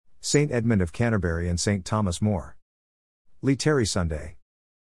St. Edmund of Canterbury and St. Thomas More. Laetare Sunday.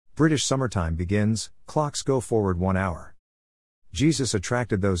 British summertime begins, clocks go forward 1 hour. Jesus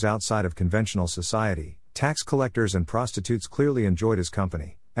attracted those outside of conventional society. Tax collectors and prostitutes clearly enjoyed his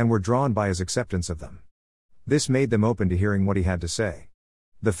company, and were drawn by his acceptance of them. This made them open to hearing what he had to say.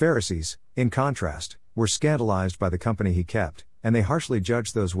 The Pharisees, in contrast, were scandalized by the company he kept, and they harshly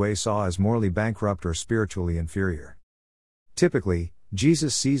judged those they saw as morally bankrupt or spiritually inferior. Typically,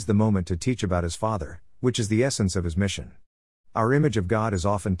 Jesus seized the moment to teach about his Father, which is the essence of his mission. Our image of God is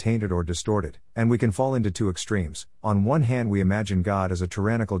often tainted or distorted, and we can fall into two extremes. On one hand, we imagine God as a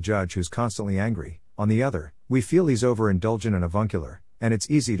tyrannical judge who's constantly angry. On the other, we feel he's overindulgent and avuncular, and it's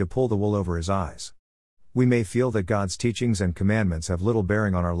easy to pull the wool over his eyes. We may feel that God's teachings and commandments have little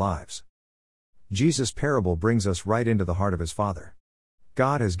bearing on our lives. Jesus' parable brings us right into the heart of his Father.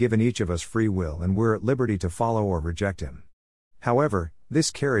 God has given each of us free will, and we're at liberty to follow or reject him. However, this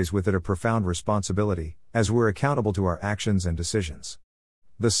carries with it a profound responsibility, as we're accountable to our actions and decisions.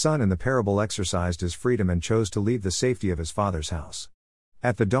 The Son in the parable exercised his freedom and chose to leave the safety of his Father's house.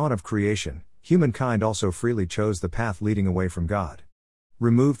 At the dawn of creation, humankind also freely chose the path leading away from God.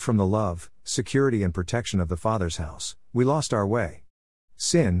 Removed from the love, security and protection of the Father's house, we lost our way.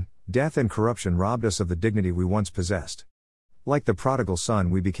 Sin, death and corruption robbed us of the dignity we once possessed. Like the prodigal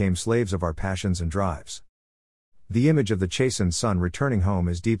son, we became slaves of our passions and drives. The image of the chastened son returning home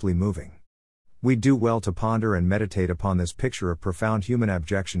is deeply moving. We do well to ponder and meditate upon this picture of profound human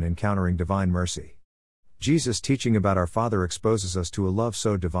abjection encountering divine mercy. Jesus' teaching about our Father exposes us to a love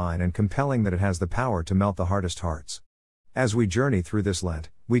so divine and compelling that it has the power to melt the hardest hearts. As we journey through this Lent,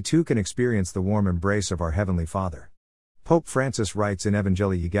 we too can experience the warm embrace of our Heavenly Father. Pope Francis writes in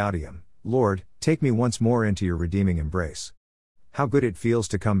Evangelii Gaudium, "Lord, take me once more into your redeeming embrace." How good it feels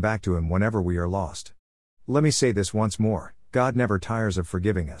to come back to him whenever we are lost. Let me say this once more, God never tires of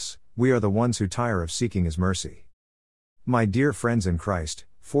forgiving us, we are the ones who tire of seeking his mercy. My dear friends in Christ,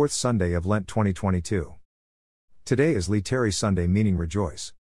 4th Sunday of Lent 2022. Today is Laetare Sunday, meaning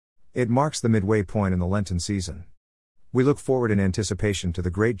rejoice. It marks the midway point in the Lenten season. We look forward in anticipation to the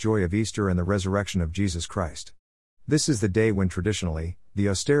great joy of Easter and the resurrection of Jesus Christ. This is the day when traditionally, the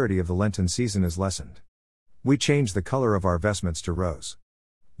austerity of the Lenten season is lessened. We change the color of our vestments to rose.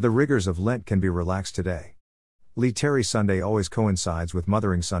 The rigors of Lent can be relaxed today. Laetare Sunday always coincides with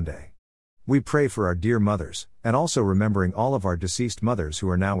Mothering Sunday. We pray for our dear mothers, and also remembering all of our deceased mothers who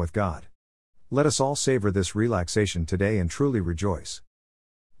are now with God. Let us all savor this relaxation today and truly rejoice.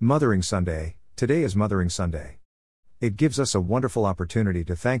 Mothering Sunday, today is Mothering Sunday. It gives us a wonderful opportunity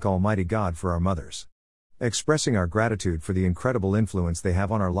to thank Almighty God for our mothers. Expressing our gratitude for the incredible influence they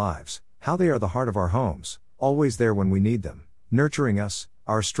have on our lives, how they are the heart of our homes, always there when we need them, nurturing us,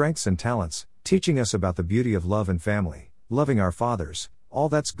 our strengths and talents, teaching us about the beauty of love and family, loving our fathers, all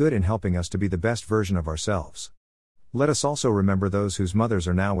that's good in helping us to be the best version of ourselves. Let us also remember those whose mothers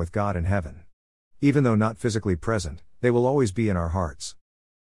are now with God in heaven. Even though not physically present, they will always be in our hearts.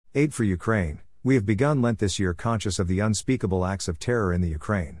 Aid for Ukraine. We have begun Lent this year conscious of the unspeakable acts of terror in the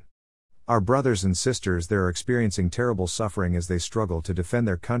Ukraine. Our brothers and sisters there are experiencing terrible suffering as they struggle to defend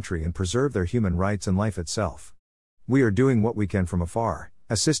their country and preserve their human rights and life itself. We are doing what we can from afar,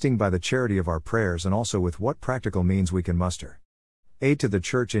 assisting by the charity of our prayers and also with what practical means we can muster. Aid to the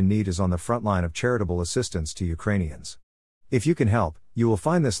Church in Need is on the front line of charitable assistance to Ukrainians. If you can help, you will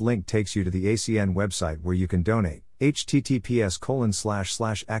find this link takes you to the ACN website where you can donate,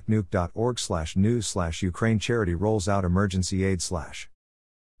 https://acnuc.org/news/Ukraine charity rolls out emergency aid/.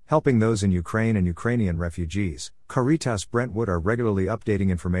 Helping those in Ukraine and Ukrainian refugees, Caritas Brentwood are regularly updating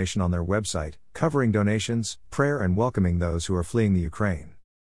information on their website, covering donations, prayer and welcoming those who are fleeing the Ukraine.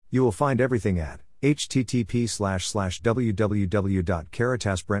 You will find everything at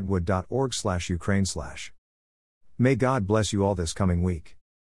http://www.caritasbrentwood.org/Ukraine/. May God bless you all this coming week.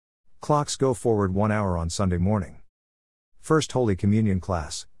 Clocks go forward 1 hour on Sunday morning. First Holy Communion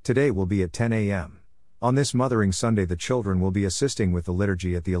class, today will be at 10 a.m. On this Mothering Sunday the children will be assisting with the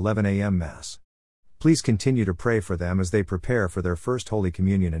liturgy at the 11 a.m. Mass. Please continue to pray for them as they prepare for their First Holy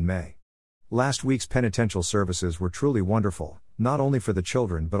Communion in May. Last week's penitential services were truly wonderful, not only for the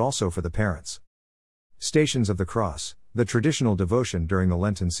children but also for the parents. Stations of the Cross, the traditional devotion during the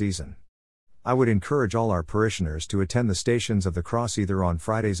Lenten season. I would encourage all our parishioners to attend the Stations of the Cross either on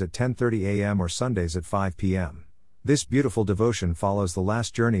Fridays at 10:30 a.m. or Sundays at 5 p.m. This beautiful devotion follows the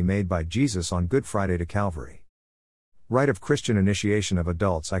last journey made by Jesus on Good Friday to Calvary. Rite of Christian initiation of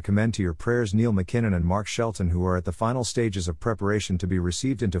adults. I commend to your prayers Neil McKinnon and Mark Shelton, who are at the final stages of preparation to be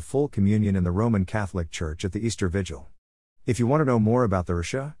received into full communion in the Roman Catholic Church at the Easter Vigil. If you want to know more about the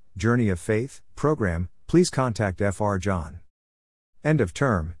Risha, Journey of Faith, program, please contact Fr. John. End of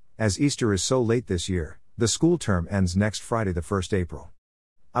term. As Easter is so late this year, the school term ends next Friday, the 1st April.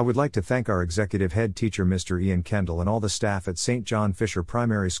 I would like to thank our executive head teacher Mr. Ian Kendall and all the staff at St. John Fisher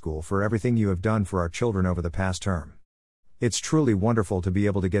Primary School for everything you have done for our children over the past term. It's truly wonderful to be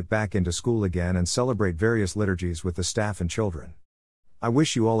able to get back into school again and celebrate various liturgies with the staff and children. I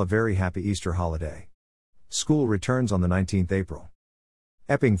wish you all a very happy Easter holiday. School returns on the 19th April.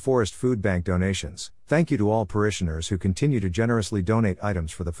 Epping Forest Food Bank donations. Thank you to all parishioners who continue to generously donate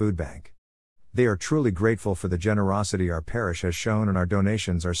items for the food bank. They are truly grateful for the generosity our parish has shown, and our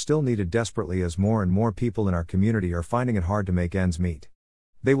donations are still needed desperately as more and more people in our community are finding it hard to make ends meet.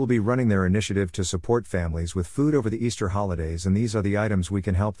 They will be running their initiative to support families with food over the Easter holidays, and these are the items we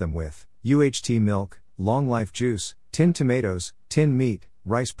can help them with: UHT milk, Long Life juice, tinned tomatoes, tinned meat,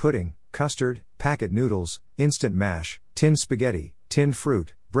 rice pudding, custard, packet noodles, instant mash, tinned spaghetti, tinned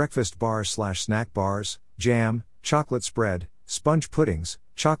fruit, breakfast bars/snack bars, jam, chocolate spread, sponge puddings,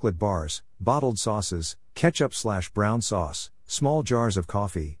 chocolate bars, bottled sauces, ketchup/brown sauce, small jars of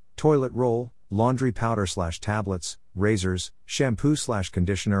coffee, toilet roll, laundry powder/tablets, razors,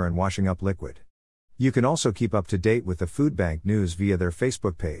 shampoo/conditioner, and washing up liquid. You can also keep up to date with the food bank news via their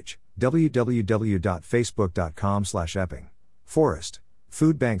Facebook page, www.facebook.com/Epping Forest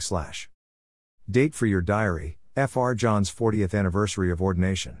Food Bank/. Date for your diary: Fr. John's 40th anniversary of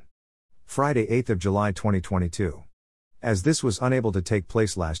ordination. Friday, 8th of July 2022. As this was unable to take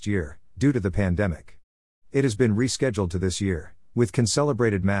place last year, due to the pandemic, it has been rescheduled to this year, with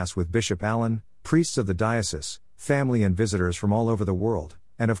concelebrated Mass with Bishop Allen, priests of the diocese, family and visitors from all over the world,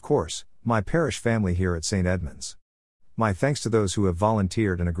 and of course, my parish family here at St. Edmunds. My thanks to those who have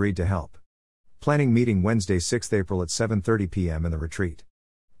volunteered and agreed to help. Planning meeting Wednesday, 6th April at 7:30 p.m. in the retreat.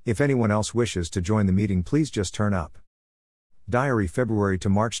 If anyone else wishes to join the meeting, please just turn up. Diary February to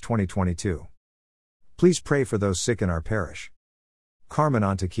March 2022. Please pray for those sick in our parish: Carmen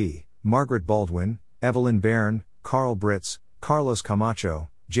Antaki, Margaret Baldwin, Evelyn Bairn, Carl Britz, Carlos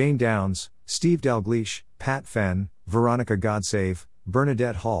Camacho, Jane Downs, Steve Dalgleish, Pat Fenn, Veronica Godsave,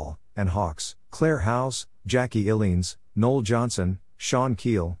 Bernadette Hall, and Hawks, Claire Howes, Jackie Illines, Noel Johnson, Sean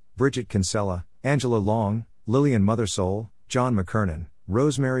Keel, Bridget Kinsella, Angela Long, Lillian Mothersoul, John McKernan,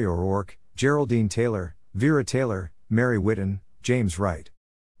 Rosemary O'Rourke, Geraldine Taylor, Vera Taylor, Mary Whitten, James Wright,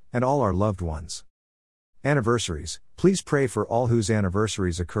 and all our loved ones. Anniversaries. Please pray for all whose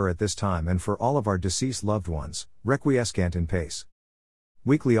anniversaries occur at this time and for all of our deceased loved ones. Requiescant in pace.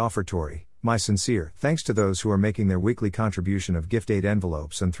 Weekly offertory. My sincere thanks to those who are making their weekly contribution of gift aid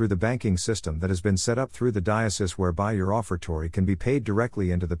envelopes and through the banking system that has been set up through the diocese, whereby your offertory can be paid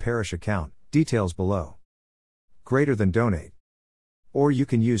directly into the parish account. Details below. Greater than donate. Or you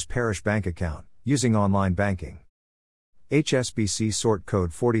can use parish bank account, using online banking. HSBC sort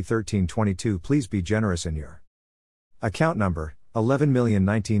code 401322. Please be generous in your account number: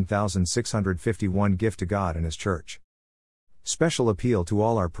 11,019,651. Gift to God and His Church. Special appeal to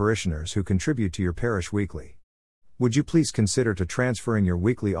all our parishioners who contribute to your parish weekly. Would you please consider to transferring your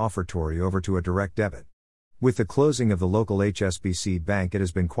weekly offertory over to a direct debit? With the closing of the local HSBC bank, it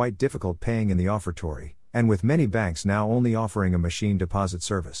has been quite difficult paying in the offertory, and with many banks now only offering a machine deposit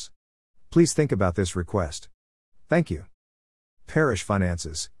service. Please think about this request. Thank you. Parish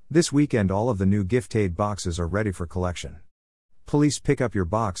finances. This weekend all of the new gift aid boxes are ready for collection. Please pick up your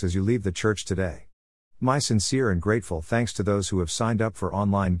box as you leave the church today. My sincere and grateful thanks to those who have signed up for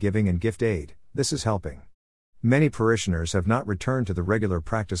online giving and gift aid. This is helping. Many parishioners have not returned to the regular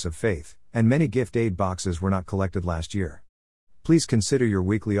practice of faith, and many gift aid boxes were not collected last year. Please consider your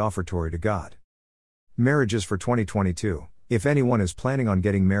weekly offertory to God. Marriages for 2022. If anyone is planning on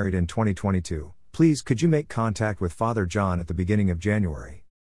getting married in 2022, please could you make contact with Father John at the beginning of January.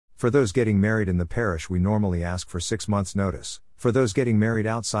 For those getting married in the parish, we normally ask for 6 months' notice. For those getting married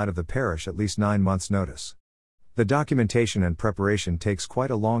outside of the parish, at least 9 months' notice. The documentation and preparation takes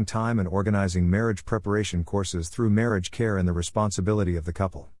quite a long time, and organizing marriage preparation courses through Marriage Care and the responsibility of the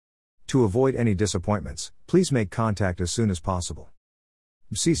couple. To avoid any disappointments, please make contact as soon as possible.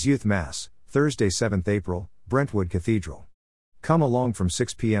 BC's Youth Mass, Thursday, 7th April, Brentwood Cathedral. Come along from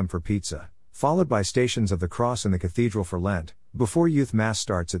 6 p.m. for pizza, followed by Stations of the Cross in the Cathedral for Lent, before Youth Mass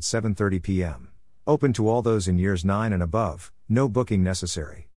starts at 7:30 p.m. Open to all those in years 9 and above, no booking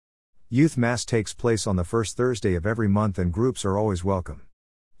necessary. Youth Mass takes place on the first Thursday of every month, and groups are always welcome.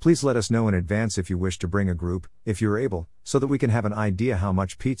 Please let us know in advance if you wish to bring a group, if you're able, so that we can have an idea how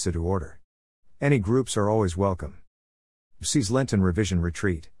much pizza to order. Any groups are always welcome. BC's Lenten Revision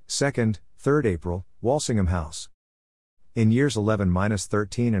Retreat, 2nd, 3rd April, Walsingham House. In years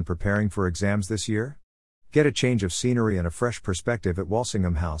 11-13 and preparing for exams this year? Get a change of scenery and a fresh perspective at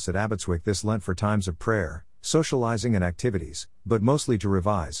Walsingham House at Abbotswick this Lent for times of prayer, socializing and activities, but mostly to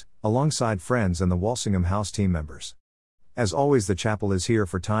revise, alongside friends and the Walsingham House team members. As always, the chapel is here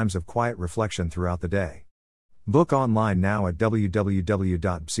for times of quiet reflection throughout the day. Book online now at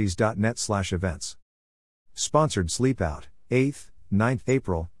www.bcs.net/events. Sponsored Sleep Out, 8th, 9th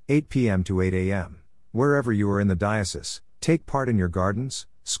April, 8 p.m. to 8 a.m. Wherever you are in the diocese, take part in your gardens,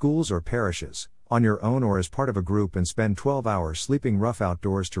 schools or parishes, on your own or as part of a group, and spend 12 hours sleeping rough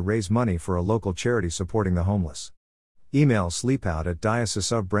outdoors to raise money for a local charity supporting the homeless. Email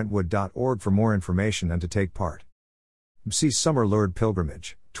sleepout@dioceseofbrentwood.org for more information and to take part. BC's Summer Lourdes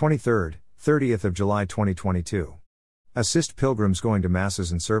Pilgrimage, 23rd, 30th of July 2022. Assist pilgrims going to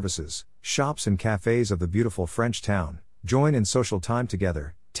masses and services, shops and cafes of the beautiful French town, join in social time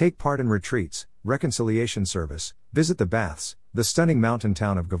together, take part in retreats, reconciliation service, visit the baths, the stunning mountain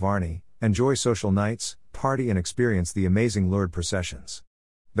town of Gavarnie, enjoy social nights, party and experience the amazing Lourdes processions.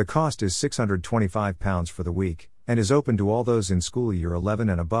 The cost is £625 for the week, and is open to all those in school year 11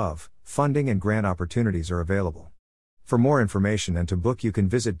 and above. Funding and grant opportunities are available. For more information and to book, you can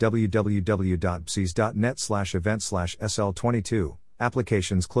visit www.bcs.net/event/SL22.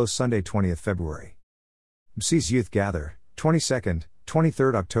 Applications close Sunday 20th February. BC's Youth Gather, 22nd,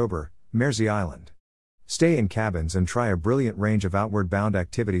 23rd October, Mersey Island. Stay in cabins and try a brilliant range of outward bound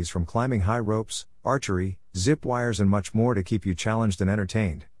activities from climbing high ropes, archery, zip wires and much more to keep you challenged and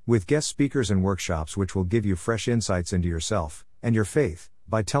entertained, with guest speakers and workshops which will give you fresh insights into yourself and your faith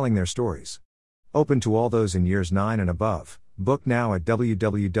by telling their stories. Open to all those in years 9 and above. Book now at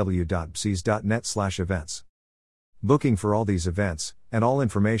www.bcs.net/events. Booking for all these events, and all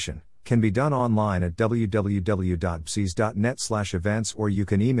information, can be done online at www.bcs.net/events, or you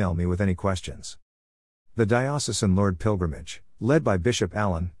can email me with any questions. The Diocesan Lourdes Pilgrimage, led by Bishop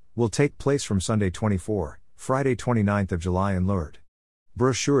Allen, will take place from Sunday 24, Friday 29th of July in Lourdes.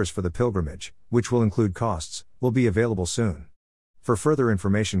 Brochures for the pilgrimage, which will include costs, will be available soon. For further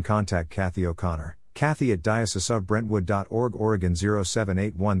information, contact Kathy O'Connor, Kathy@dioceseofbrentwood.org, Oregon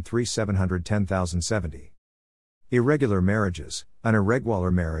 0781371001070. Irregular marriages. An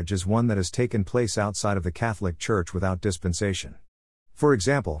irregular marriage is one that has taken place outside of the Catholic Church without dispensation. For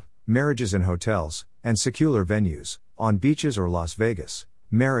example, marriages in hotels and secular venues, on beaches or Las Vegas,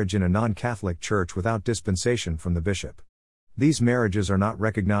 marriage in a non-Catholic church without dispensation from the bishop. These marriages are not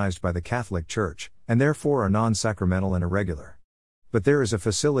recognized by the Catholic Church, and therefore are non-sacramental and irregular. But there is a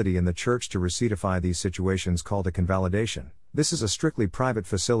facility in the Church to recidify these situations called a convalidation. This is a strictly private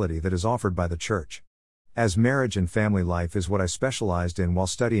facility that is offered by the Church. As marriage and family life is what I specialized in while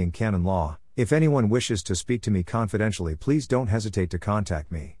studying canon law, if anyone wishes to speak to me confidentially, please don't hesitate to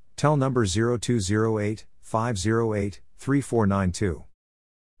contact me. Tel number 0208-508-3492.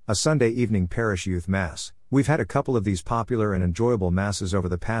 A Sunday evening parish youth mass. We've had a couple of these popular and enjoyable masses over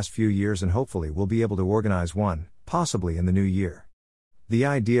the past few years, and hopefully we'll be able to organize one, possibly in the new year. The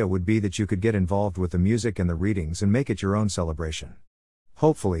idea would be that you could get involved with the music and the readings and make it your own celebration.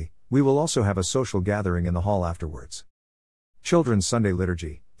 Hopefully, we will also have a social gathering in the hall afterwards. Children's Sunday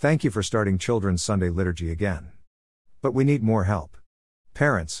Liturgy. Thank you for starting Children's Sunday Liturgy again. But we need more help.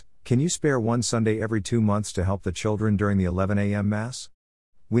 Parents, can you spare one Sunday every 2 months to help the children during the 11 a.m. Mass?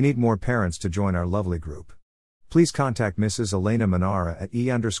 We need more parents to join our lovely group. Please contact Mrs. Elena Manara at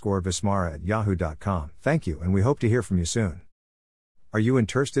e_vismara@yahoo.com. Thank you, and we hope to hear from you soon. Are you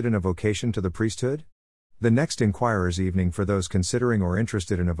interested in a vocation to the priesthood? The next Inquirer's Evening for those considering or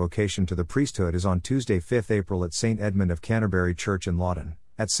interested in a vocation to the priesthood is on Tuesday 5th April at St. Edmund of Canterbury Church in Lawton,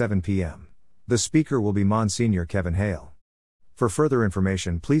 at 7 p.m. The speaker will be Monsignor Kevin Hale. For further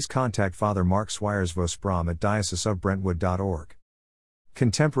information, please contact Father Mark Swires Vosbrom at dioceseofbrentwood.org.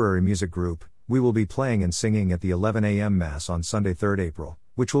 Contemporary Music Group. We will be playing and singing at the 11 a.m. Mass on Sunday 3rd April,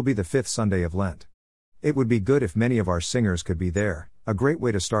 which will be the 5th Sunday of Lent. It would be good if many of our singers could be there, a great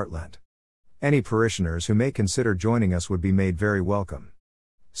way to start Lent. Any parishioners who may consider joining us would be made very welcome.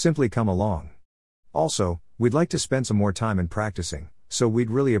 Simply come along. Also, we'd like to spend some more time in practicing, so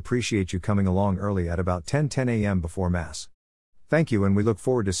we'd really appreciate you coming along early at about 10 a.m. before Mass. Thank you, and we look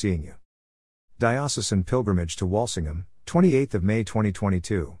forward to seeing you. Diocesan Pilgrimage to Walsingham, 28th of May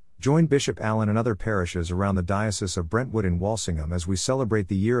 2022. Join Bishop Allen and other parishes around the Diocese of Brentwood in Walsingham as we celebrate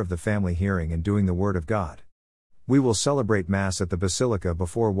the Year of the Family hearing and doing the Word of God. We will celebrate Mass at the Basilica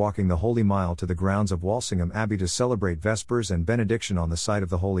before walking the Holy Mile to the grounds of Walsingham Abbey to celebrate Vespers and Benediction on the site of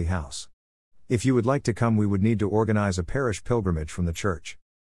the Holy House. If you would like to come, we would need to organize a parish pilgrimage from the Church.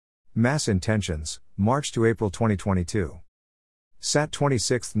 Mass Intentions, March to April 2022. Sat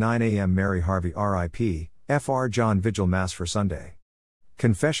 26th 9 a.m. Mary Harvey RIP, Fr. John Vigil Mass for Sunday.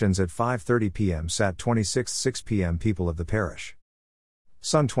 Confessions at 5:30 p.m. Sat 26th 6 p.m. People of the Parish.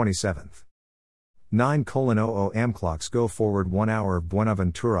 Sun 27th. 9:00 am. Clocks go forward 1 hour of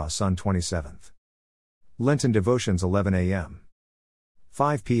Buenaventura Sun 27th. Lenten Devotions 11 am.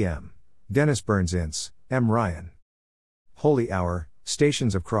 5 p.m. Dennis Burns Ince, M. Ryan. Holy Hour,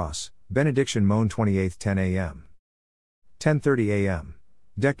 Stations of Cross, Benediction Moan 28 10 am. 10:30 am.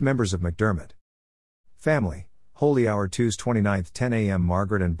 Decked members of McDermott Family, Holy Hour Tuesday 29th 10 am.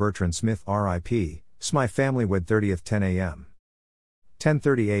 Margaret and Bertrand Smith RIP, Smythe Family Wed 30th 10 am.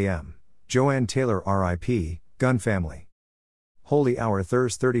 10:30 am. Joanne Taylor RIP, Gunn Family. Holy Hour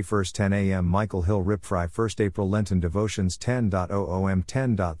Thursday 31st 10 am. Michael Hill Ripfry 1st April Lenten Devotions 10:00 am.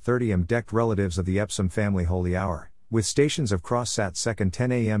 10:30 am. Decked relatives of the Epsom Family Holy Hour, with Stations of Cross Sat 2nd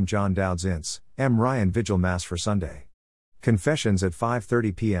 10 am. John Dowds Ince, M. Ryan Vigil Mass for Sunday. Confessions at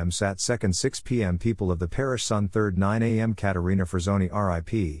 5:30 p.m. Sat 2nd 6 p.m. People of the Parish Sun 3rd 9 am. Caterina Frazzoni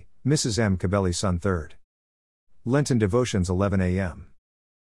RIP, Mrs. M. Cabelli Sun 3rd. Lenten Devotions 11 am.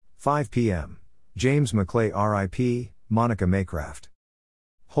 5 p.m. James McClay RIP, Monica Maycraft.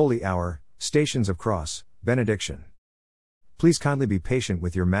 Holy Hour, Stations of Cross, Benediction. Please kindly be patient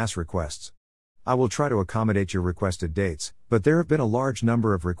with your Mass requests. I will try to accommodate your requested dates, but there have been a large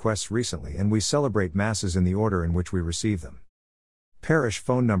number of requests recently and we celebrate Masses in the order in which we receive them. Parish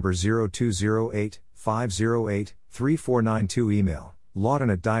phone number 0208 508 3492. Email,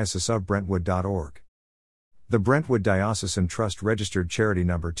 lawton@dioceseofbrentwood.org. The Brentwood Diocesan Trust Registered Charity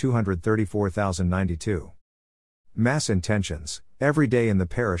Number 234092. Mass Intentions. Every day in the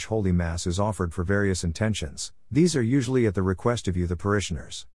parish Holy Mass is offered for various intentions. These are usually at the request of you the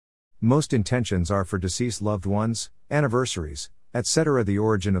parishioners. Most intentions are for deceased loved ones, anniversaries, etc. The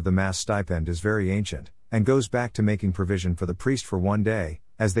origin of the Mass stipend is very ancient, and goes back to making provision for the priest for one day,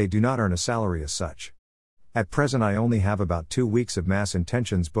 as they do not earn a salary as such. At present I only have about 2 weeks of Mass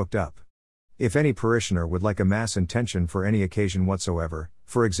intentions booked up. If any parishioner would like a Mass intention for any occasion whatsoever,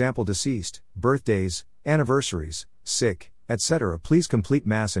 for example deceased, birthdays, anniversaries, sick, etc., please complete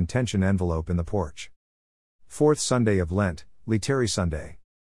Mass intention envelope in the porch. Fourth Sunday of Lent, Laetare Sunday.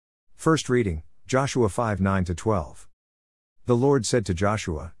 First reading, Joshua 5:9-12. The Lord said to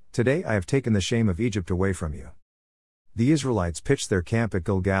Joshua, "Today I have taken the shame of Egypt away from you." The Israelites pitched their camp at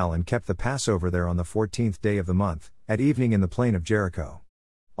Gilgal and kept the Passover there on the 14th day of the month, at evening in the plain of Jericho.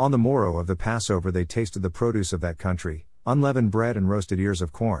 On the morrow of the Passover they tasted the produce of that country, unleavened bread and roasted ears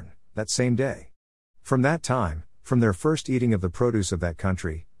of corn, that same day. From that time, from their first eating of the produce of that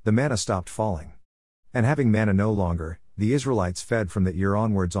country, the manna stopped falling. And having manna no longer, the Israelites fed from that year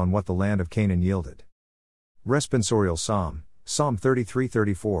onwards on what the land of Canaan yielded. Responsorial Psalm, Psalm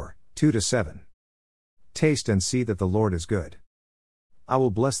 33-34, 2-7. Taste and see that the Lord is good. I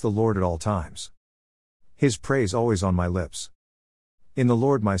will bless the Lord at all times. His praise always on my lips. In the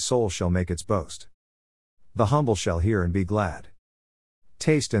Lord my soul shall make its boast. The humble shall hear and be glad.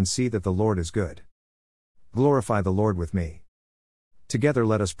 Taste and see that the Lord is good. Glorify the Lord with me. Together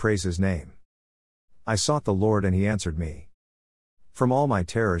let us praise his name. I sought the Lord and he answered me. From all my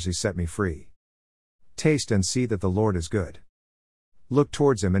terrors he set me free. Taste and see that the Lord is good. Look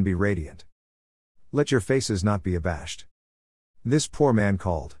towards him and be radiant. Let your faces not be abashed. This poor man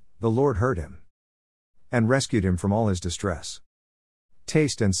called, the Lord heard him, and rescued him from all his distress.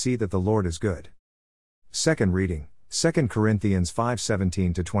 Taste and see that the Lord is good. Second reading, 2 Corinthians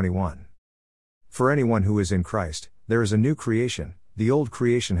 5:17-21. For anyone who is in Christ, there is a new creation, the old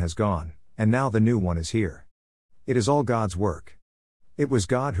creation has gone, and now the new one is here. It is all God's work. It was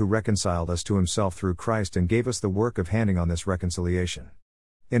God who reconciled us to himself through Christ and gave us the work of handing on this reconciliation.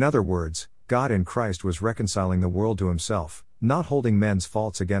 In other words, God in Christ was reconciling the world to himself, not holding men's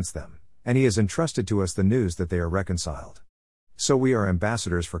faults against them, and he has entrusted to us the news that they are reconciled. So we are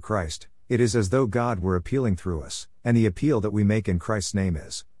ambassadors for Christ. It is as though God were appealing through us, and the appeal that we make in Christ's name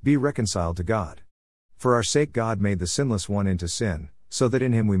is, be reconciled to God. For our sake God made the sinless one into sin, so that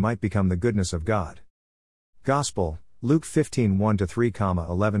in him we might become the goodness of God. Gospel, Luke 15:1-3,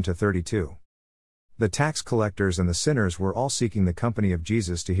 11-32. The tax collectors and the sinners were all seeking the company of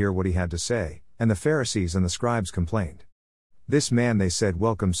Jesus to hear what he had to say, and the Pharisees and the scribes complained. This man, they said,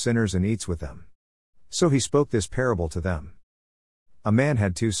 welcomes sinners and eats with them. So he spoke this parable to them. A man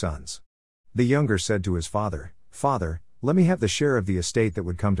had 2 sons. The younger said to his father, "Father, let me have the share of the estate that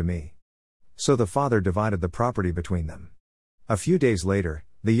would come to me." So the father divided the property between them. A few days later,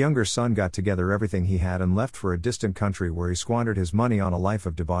 the younger son got together everything he had and left for a distant country where he squandered his money on a life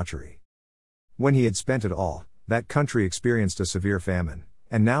of debauchery. When he had spent it all, that country experienced a severe famine,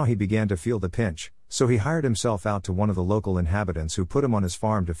 and now he began to feel the pinch, so he hired himself out to one of the local inhabitants who put him on his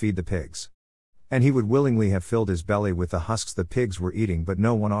farm to feed the pigs. And he would willingly have filled his belly with the husks the pigs were eating, but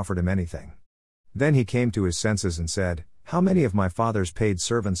no one offered him anything. Then he came to his senses and said, "How many of my father's paid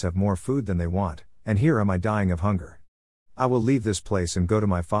servants have more food than they want, and here am I dying of hunger. I will leave this place and go to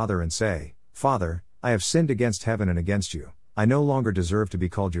my father and say, Father, I have sinned against heaven and against you, I no longer deserve to be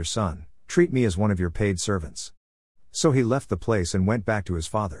called your son, treat me as one of your paid servants. So he left the place and went back to his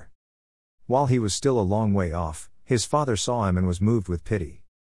father. While he was still a long way off, his father saw him and was moved with pity.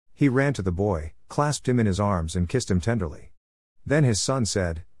 He ran to the boy, clasped him in his arms and kissed him tenderly. Then his son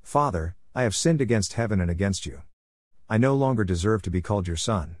said, Father, I have sinned against heaven and against you. I no longer deserve to be called your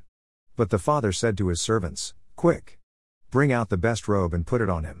son. But the father said to his servants, Quick! Bring out the best robe and put it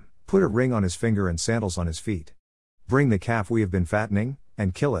on him, put a ring on his finger and sandals on his feet. Bring the calf we have been fattening,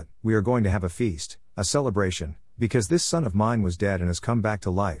 and kill it, we are going to have a feast, a celebration, because this son of mine was dead and has come back to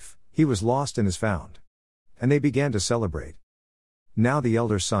life, he was lost and is found. And they began to celebrate. Now the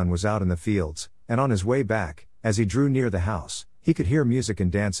elder son was out in the fields, and on his way back, as he drew near the house, he could hear music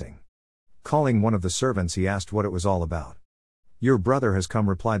and dancing. Calling one of the servants, he asked what it was all about. Your brother has come,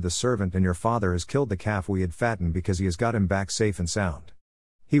 replied the servant, and your father has killed the calf we had fattened because he has got him back safe and sound.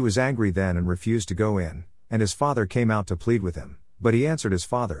 He was angry then and refused to go in, and his father came out to plead with him, but he answered his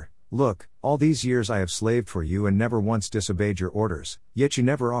father, Look, all these years I have slaved for you and never once disobeyed your orders, yet you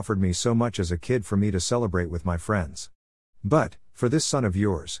never offered me so much as a kid for me to celebrate with my friends. But, for this son of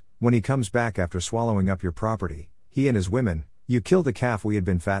yours, when he comes back after swallowing up your property, he and his women, you killed the calf we had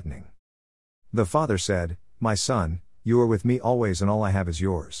been fattening. The father said, My son, you are with me always and all I have is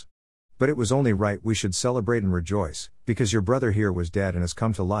yours. But it was only right we should celebrate and rejoice, because your brother here was dead and has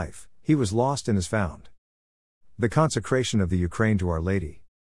come to life, he was lost and is found. The consecration of the Ukraine to Our Lady.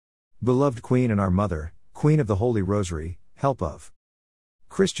 Beloved Queen and our Mother, Queen of the Holy Rosary, help of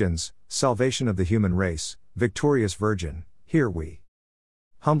Christians, salvation of the human race, victorious Virgin, here we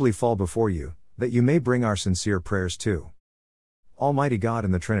humbly fall before you, that you may bring our sincere prayers to Almighty God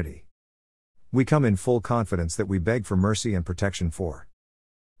and the Trinity. We come in full confidence that we beg for mercy and protection for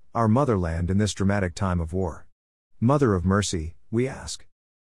our motherland in this dramatic time of war. Mother of mercy, we ask.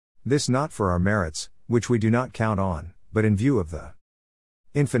 This not for our merits, which we do not count on, but in view of the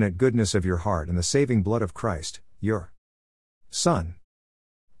infinite goodness of your heart and the saving blood of Christ, your Son.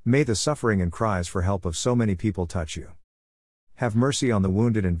 May the suffering and cries for help of so many people touch you. Have mercy on the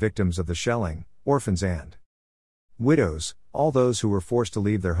wounded and victims of the shelling, orphans and widows, all those who were forced to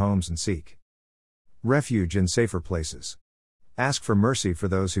leave their homes and seek refuge in safer places. Ask for mercy for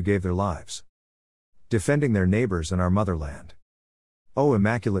those who gave their lives defending their neighbors and our motherland. O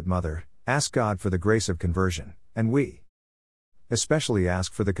Immaculate Mother, ask God for the grace of conversion, and we especially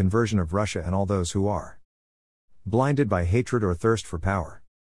ask for the conversion of Russia and all those who are blinded by hatred or thirst for power.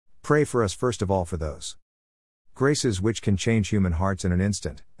 Pray for us first of all for those graces which can change human hearts in an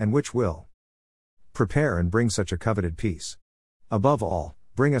instant, and which will prepare and bring such a coveted peace. Above all,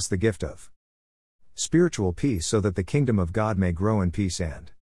 bring us the gift of spiritual peace so that the kingdom of God may grow in peace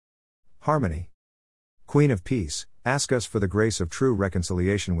and harmony. Queen of Peace, ask us for the grace of true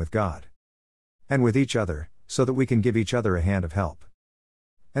reconciliation with God and with each other, so that we can give each other a hand of help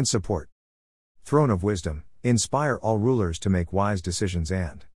and support. Throne of Wisdom, inspire all rulers to make wise decisions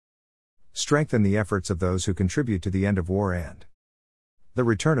and strengthen the efforts of those who contribute to the end of war and the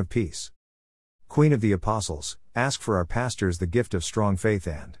return of peace. Queen of the Apostles, ask for our pastors the gift of strong faith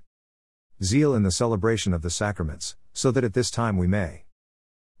and zeal in the celebration of the sacraments, so that at this time we may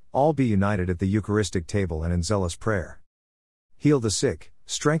all be united at the Eucharistic table and in zealous prayer. Heal the sick,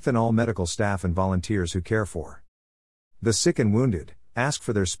 strengthen all medical staff and volunteers who care for the sick and wounded, ask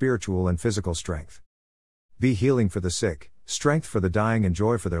for their spiritual and physical strength. Be healing for the sick, strength for the dying and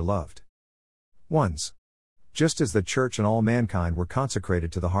joy for their loved ones. Just as the Church and all mankind were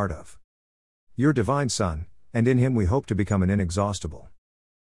consecrated to the heart of your divine Son, and in him we hope to become an inexhaustible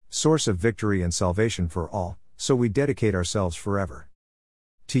source of victory and salvation for all, so we dedicate ourselves forever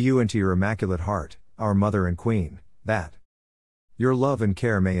to you and to your Immaculate Heart, our Mother and Queen, that your love and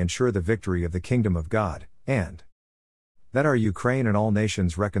care may ensure the victory of the kingdom of God, and that our Ukraine and all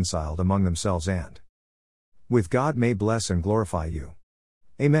nations reconciled among themselves and with God may bless and glorify you.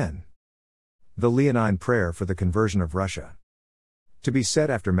 Amen. The Leonine Prayer for the Conversion of Russia. To be said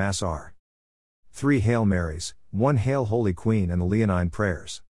after Mass are 3 Hail Marys, 1 Hail Holy Queen, and the Leonine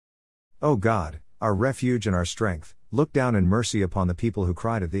Prayers. O God, our refuge and our strength, look down in mercy upon the people who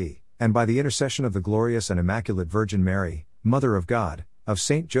cry to thee, and by the intercession of the glorious and immaculate Virgin Mary, Mother of God, of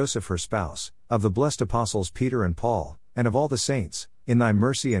Saint Joseph her spouse, of the blessed apostles Peter and Paul, and of all the saints, in thy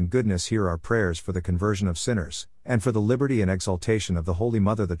mercy and goodness hear our prayers for the conversion of sinners, and for the liberty and exaltation of the Holy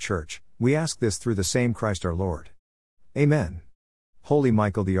Mother the Church, we ask this through the same Christ our Lord. Amen. Holy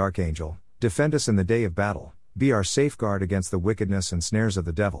Michael the Archangel, defend us in the day of battle, be our safeguard against the wickedness and snares of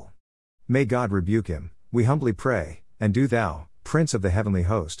the devil. May God rebuke him, we humbly pray, and do thou, Prince of the heavenly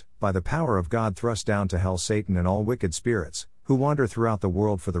host, by the power of God thrust down to hell Satan and all wicked spirits, who wander throughout the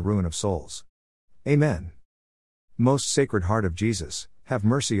world for the ruin of souls. Amen. Most Sacred Heart of Jesus, have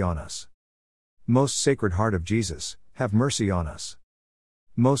mercy on us. Most Sacred Heart of Jesus, have mercy on us.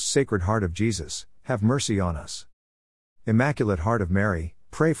 Most Sacred Heart of Jesus, have mercy on us. Immaculate Heart of Mary,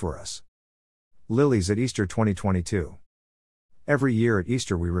 pray for us. Lilies at Easter 2022. Every year at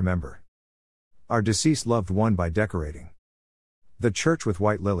Easter we remember our deceased loved one by decorating the church with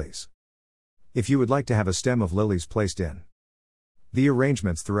white lilies. If you would like to have a stem of lilies placed in the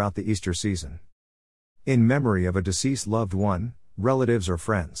arrangements throughout the Easter season, in memory of a deceased loved one, relatives or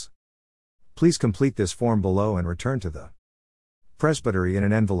friends, please complete this form below and return to the presbytery in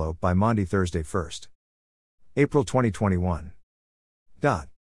an envelope by Maundy Thursday 1st. April 2021.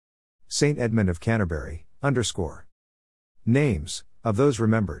 Saint Edmund of Canterbury, _ Names, of those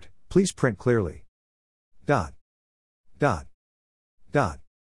remembered, please print clearly.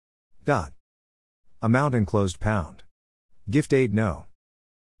 Amount enclosed £. Gift aid no.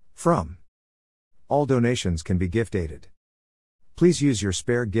 From. All donations can be gift aided. Please use your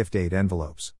spare gift aid envelopes.